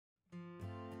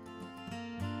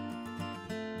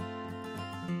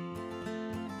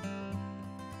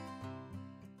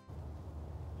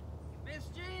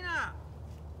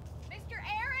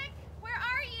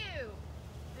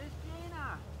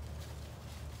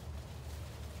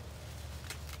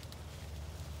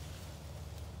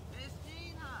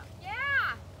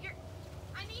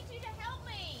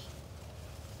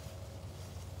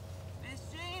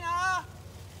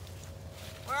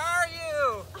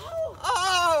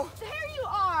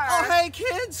Hey,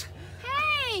 kids!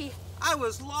 Hey! I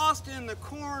was lost in the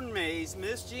corn maze.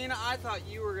 Miss Gina, I thought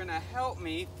you were gonna help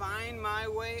me find my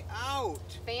way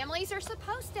out. Families are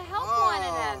supposed to help Oh. one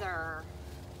another.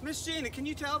 Miss Gina, can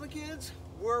you tell the kids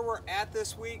where we're at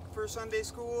this week for Sunday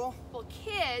school? Well,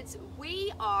 kids,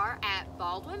 we are at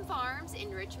Baldwin Farms in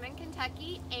Richmond,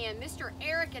 Kentucky, and Mr.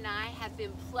 Eric and I have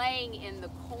been playing in the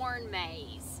corn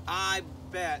maze. I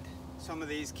bet some of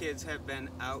these kids have been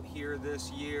out here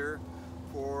this year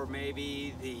for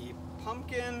maybe the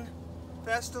pumpkin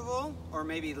festival, or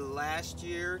maybe last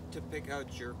year to pick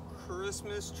out your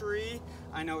Christmas tree.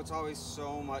 I know it's always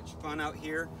so much fun out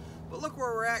here, but look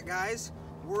where we're at, guys.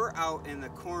 We're out in the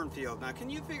cornfield. Now, can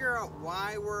you figure out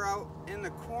why we're out in the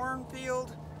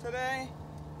cornfield today?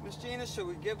 Miss Gina, should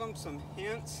we give them some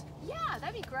hints? Yeah,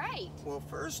 that'd be great. Well,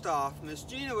 first off, Miss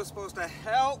Gina was supposed to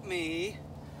help me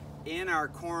in our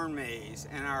corn maze,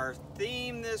 and our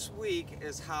theme this week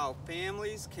is how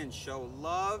families can show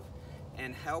love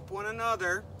and help one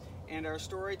another. And our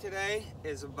story today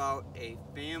is about a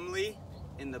family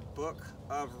in the book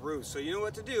of Ruth. So you know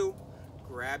what to do.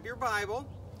 Grab your Bible,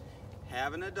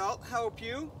 have an adult help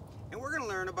you, and we're going to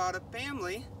learn about a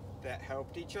family that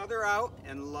helped each other out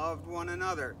and loved one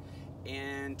another.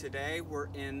 And today we're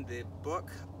in the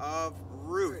book of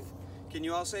Ruth. Can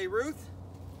you all say Ruth?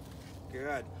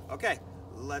 Good. Okay,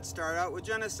 let's start out with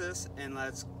Genesis and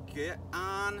let's get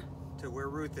on to where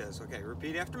Ruth is. Okay,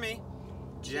 repeat after me.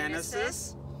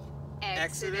 Genesis,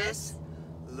 Exodus,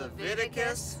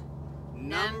 Leviticus,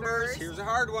 Numbers, here's a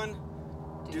hard one,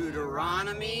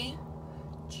 Deuteronomy,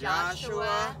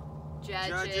 Joshua,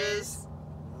 Judges,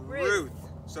 Ruth.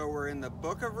 So we're in the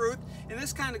book of Ruth, and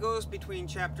this kind of goes between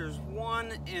chapters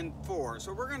 1 and 4.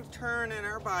 So we're going to turn in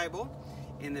our Bible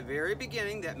in the very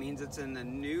beginning. That means it's in the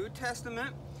New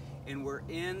Testament, and we're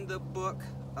in the book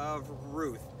of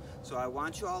Ruth. So I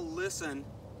want you all to listen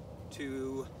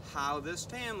to how this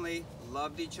family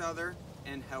loved each other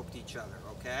and helped each other,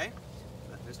 okay?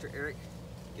 Let Mr. Eric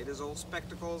get his old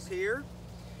spectacles here.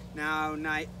 Now,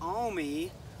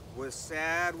 Naomi was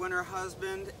sad when her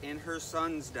husband and her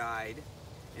sons died,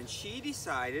 and she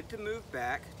decided to move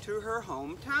back to her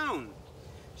hometown.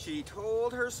 She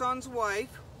told her son's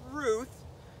wife, Ruth,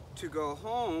 to go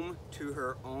home to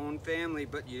her own family,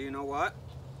 but you know what?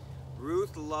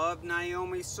 Ruth loved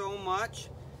Naomi so much,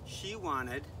 she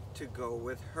wanted to go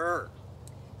with her.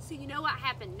 So you know what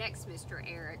happened next, Mr.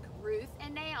 Eric? Ruth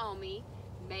and Naomi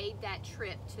made that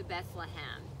trip to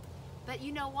Bethlehem. But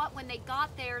you know what? When they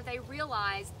got there, they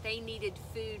realized they needed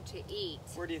food to eat.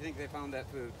 Where do you think they found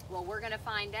that food? Well, we're going to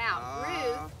find out.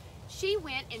 Ruth, she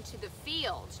went into the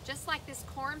fields, just like this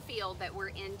cornfield that we're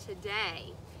in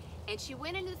today. And she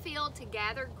went into the field to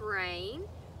gather grain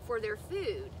for their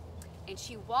food. And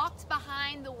she walked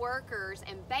behind the workers,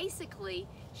 and basically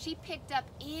she picked up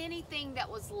anything that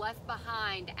was left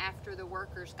behind after the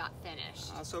workers got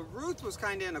finished. So Ruth was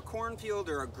kind of in a cornfield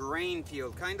or a grain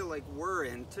field, kind of like we're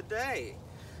in today.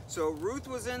 So Ruth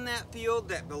was in that field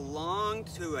that belonged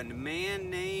to a man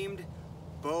named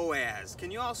Boaz.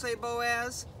 Can you all say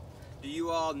Boaz? Do you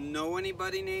all know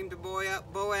anybody named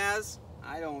Boaz?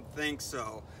 I don't think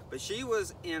so. But she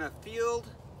was in a field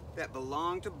that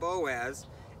belonged to Boaz,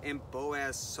 and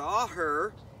Boaz saw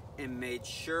her and made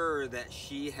sure that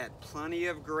she had plenty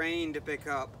of grain to pick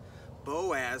up.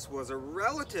 Boaz was a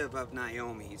relative of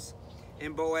Naomi's,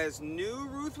 and Boaz knew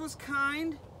Ruth was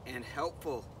kind and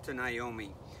helpful to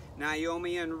Naomi.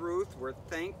 Naomi and Ruth were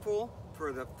thankful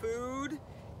for the food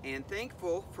and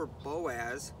thankful for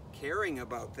Boaz caring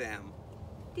about them.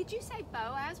 Did you say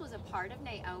Boaz was a part of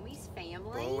Naomi's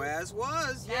family? Boaz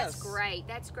was, yes. That's great,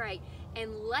 that's great.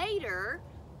 And later,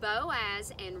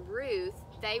 Boaz and Ruth,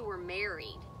 they were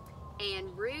married.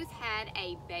 And Ruth had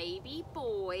a baby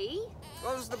boy.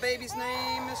 What was the baby's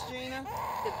name, Miss Gina?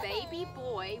 The baby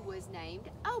boy was named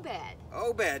Obed.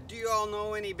 Obed. Do you all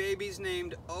know any babies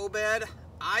named Obed?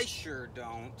 I sure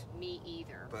don't. Me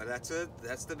either. But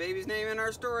that's the baby's name in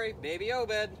our story, baby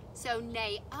Obed. So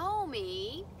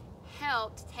Naomi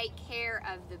helped take care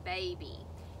of the baby.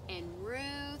 And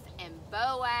Ruth and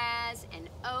Boaz and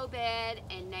Obed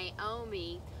and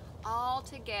Naomi all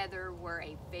together were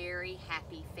a very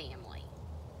happy family.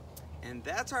 And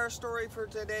that's our story for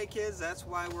today, kids. That's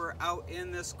why we're out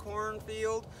in this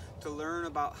cornfield, to learn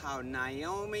about how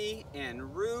Naomi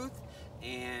and Ruth,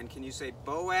 and can you say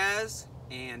Boaz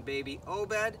and baby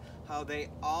Obed, how they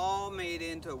all made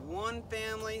into one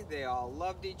family. They all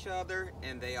loved each other,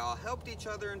 and they all helped each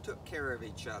other and took care of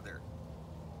each other.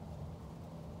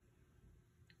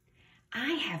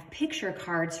 I have picture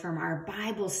cards from our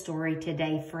Bible story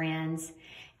today, friends,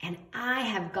 and I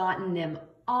have gotten them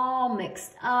all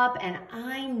mixed up and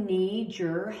I need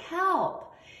your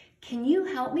help. Can you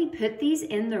help me put these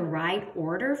in the right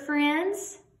order,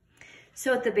 friends?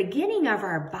 So at the beginning of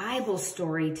our Bible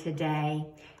story today,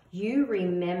 you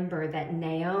remember that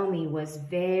Naomi was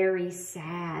very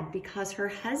sad because her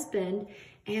husband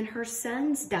and her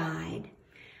sons died.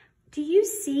 Do you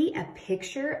see a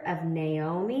picture of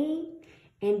Naomi?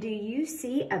 And do you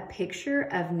see a picture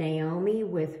of Naomi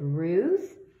with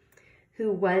Ruth,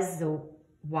 who was the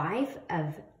wife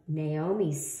of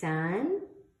Naomi's son?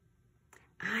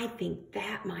 I think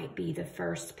that might be the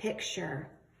first picture.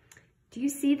 Do you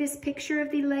see this picture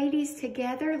of the ladies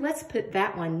together? Let's put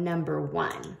that one number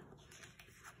 1.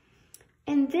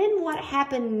 And then what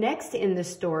happened next in the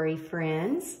story,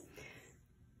 friends?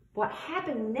 What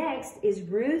happened next is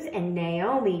Ruth and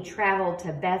Naomi traveled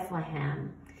to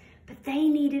Bethlehem, but they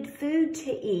needed food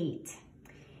to eat.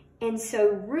 And so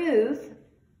Ruth,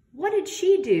 what did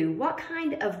she do? What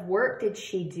kind of work did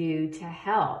she do to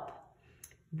help?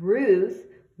 Ruth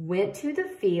went to the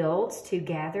fields to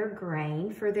gather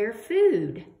grain for their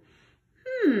food.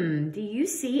 Do you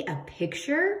see a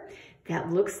picture that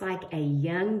looks like a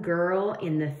young girl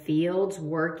in the fields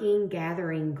working,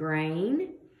 gathering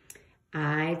grain?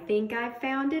 I think I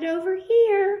found it over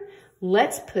here.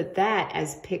 Let's put that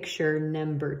as picture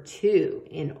number 2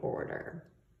 in order.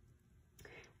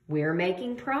 We're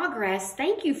making progress.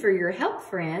 Thank you for your help,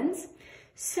 friends.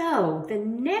 So the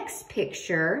next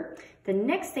picture, the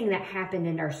next thing that happened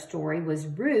in our story was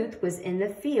Ruth was in the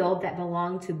field that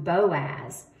belonged to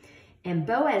Boaz. And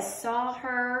Boaz saw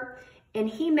her and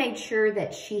he made sure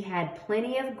that she had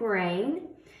plenty of grain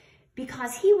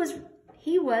because he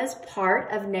was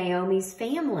part of Naomi's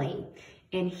family.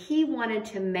 And he wanted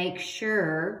to make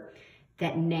sure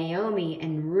that Naomi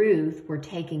and Ruth were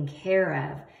taken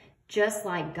care of, just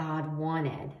like God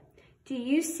wanted. Do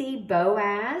you see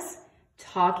Boaz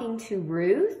talking to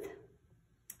Ruth?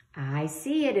 I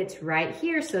see it. It's right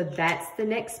here. So that's the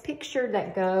next picture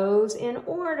that goes in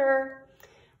order.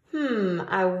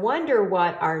 I wonder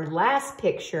what our last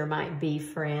picture might be,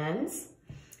 friends.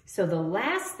 So the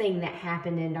last thing that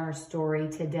happened in our story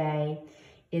today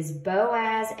is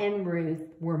Boaz and Ruth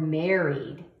were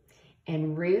married,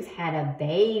 and Ruth had a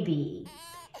baby.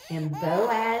 And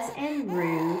Boaz and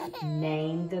Ruth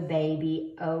named the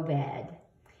baby Obed.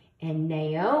 And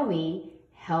Naomi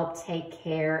helped take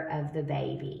care of the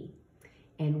baby.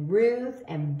 And Ruth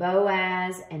and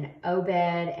Boaz and Obed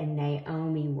and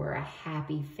Naomi were a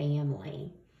happy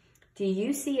family. Do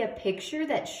you see a picture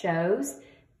that shows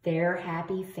their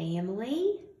happy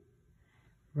family?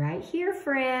 Right here,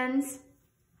 friends.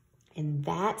 And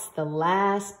that's the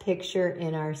last picture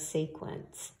in our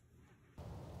sequence.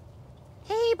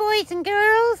 Hey, boys and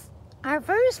girls. Our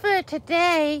verse for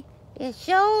today is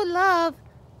show love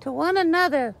to one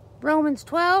another. Romans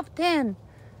 12:10.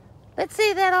 Let's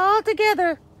say that all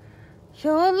together.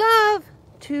 Show love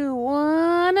to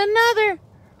one another.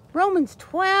 Romans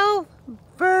 12,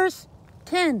 verse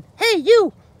 10. Hey,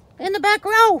 you in the back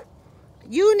row.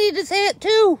 You need to say it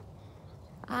too.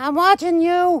 I'm watching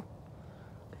you.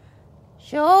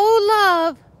 Show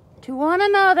love to one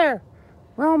another.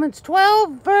 Romans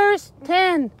 12, verse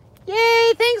 10.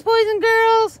 Yay! Thanks, boys and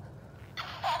girls.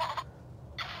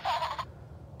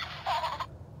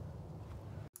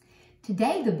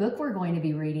 Today, the book we're going to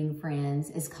be reading,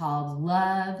 friends, is called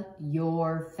Love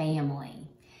Your Family.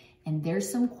 And there's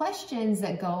some questions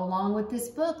that go along with this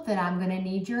book that I'm going to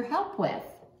need your help with.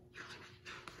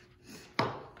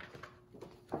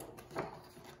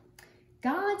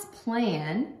 God's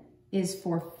plan is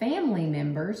for family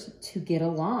members to get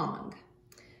along.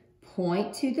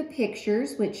 Point to the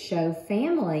pictures which show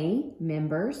family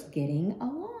members getting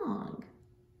along.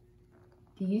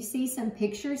 Do you see some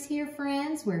pictures here,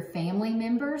 friends, where family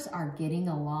members are getting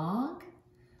along?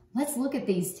 Let's look at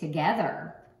these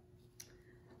together.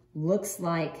 Looks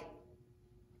like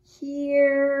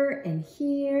here and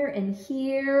here and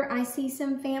here, I see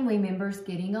some family members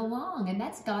getting along, and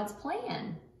that's God's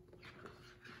plan.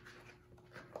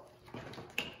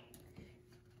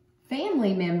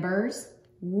 Family members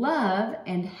love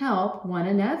and help one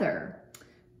another.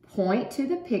 Point to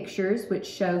the pictures which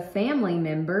show family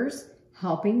members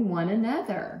helping one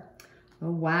another.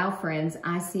 Oh, wow, friends,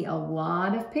 I see a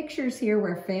lot of pictures here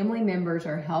where family members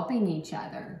are helping each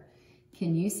other.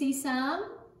 Can you see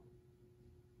some?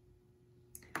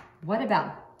 What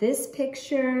about this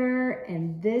picture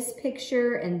and this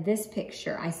picture and this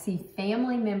picture? I see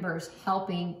family members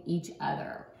helping each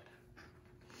other.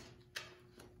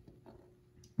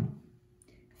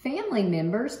 Family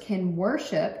members can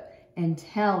worship and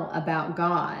tell about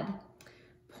God.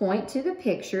 point to the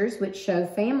pictures which show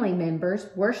family members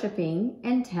worshiping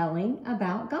and telling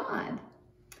about God.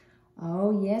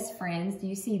 Oh yes, friends, do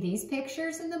you see these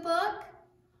pictures in the book?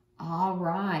 All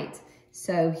right,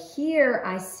 so here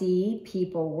I see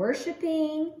people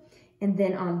worshiping, and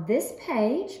then on this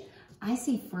page, I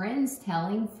see friends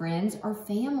telling friends or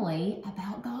family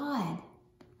about God.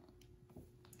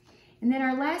 And then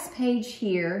our last page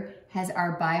here has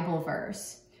our Bible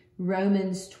verse,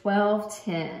 Romans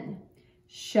 12:10.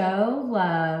 Show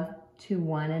love to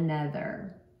one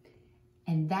another.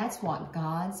 And that's what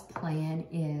God's plan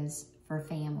is for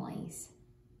families.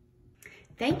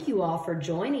 Thank you all for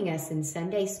joining us in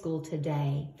Sunday school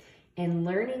today and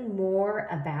learning more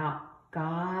about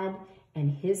God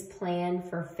and His plan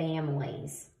for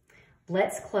families.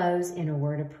 Let's close in a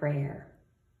word of prayer.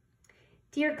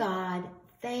 Dear God,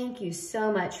 thank you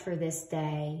so much for this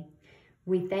day.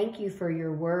 We thank you for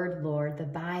your word, Lord, the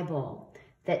Bible,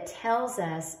 that tells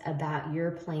us about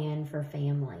your plan for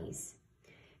families.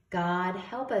 God,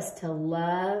 help us to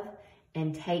love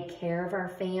and take care of our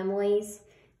families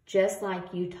just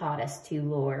like you taught us to,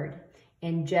 Lord,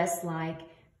 and just like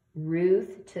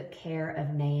Ruth took care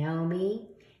of Naomi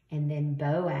and then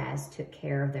Boaz took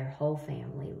care of their whole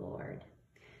family, Lord.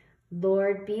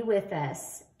 Lord, be with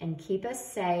us and keep us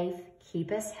safe,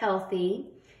 keep us healthy,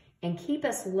 and keep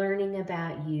us learning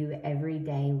about you every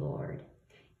day, Lord.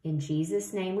 In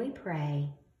Jesus' name we pray,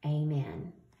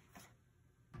 amen.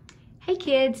 Hey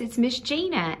kids, it's Miss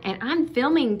Gina, and I'm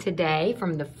filming today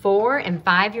from the 4 and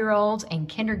 5-year-olds and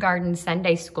kindergarten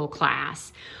Sunday school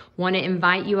class. Want to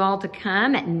invite you all to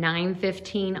come at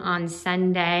 9:15 on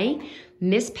Sunday.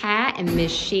 Miss Pat and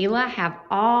Miss Sheila have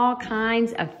all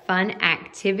kinds of fun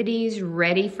activities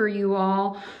ready for you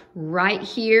all right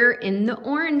here in the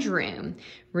orange room.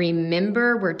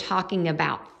 Remember, we're talking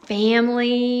about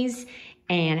families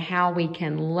and how we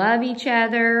can love each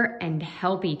other and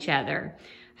help each other.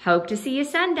 Hope to see you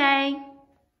Sunday.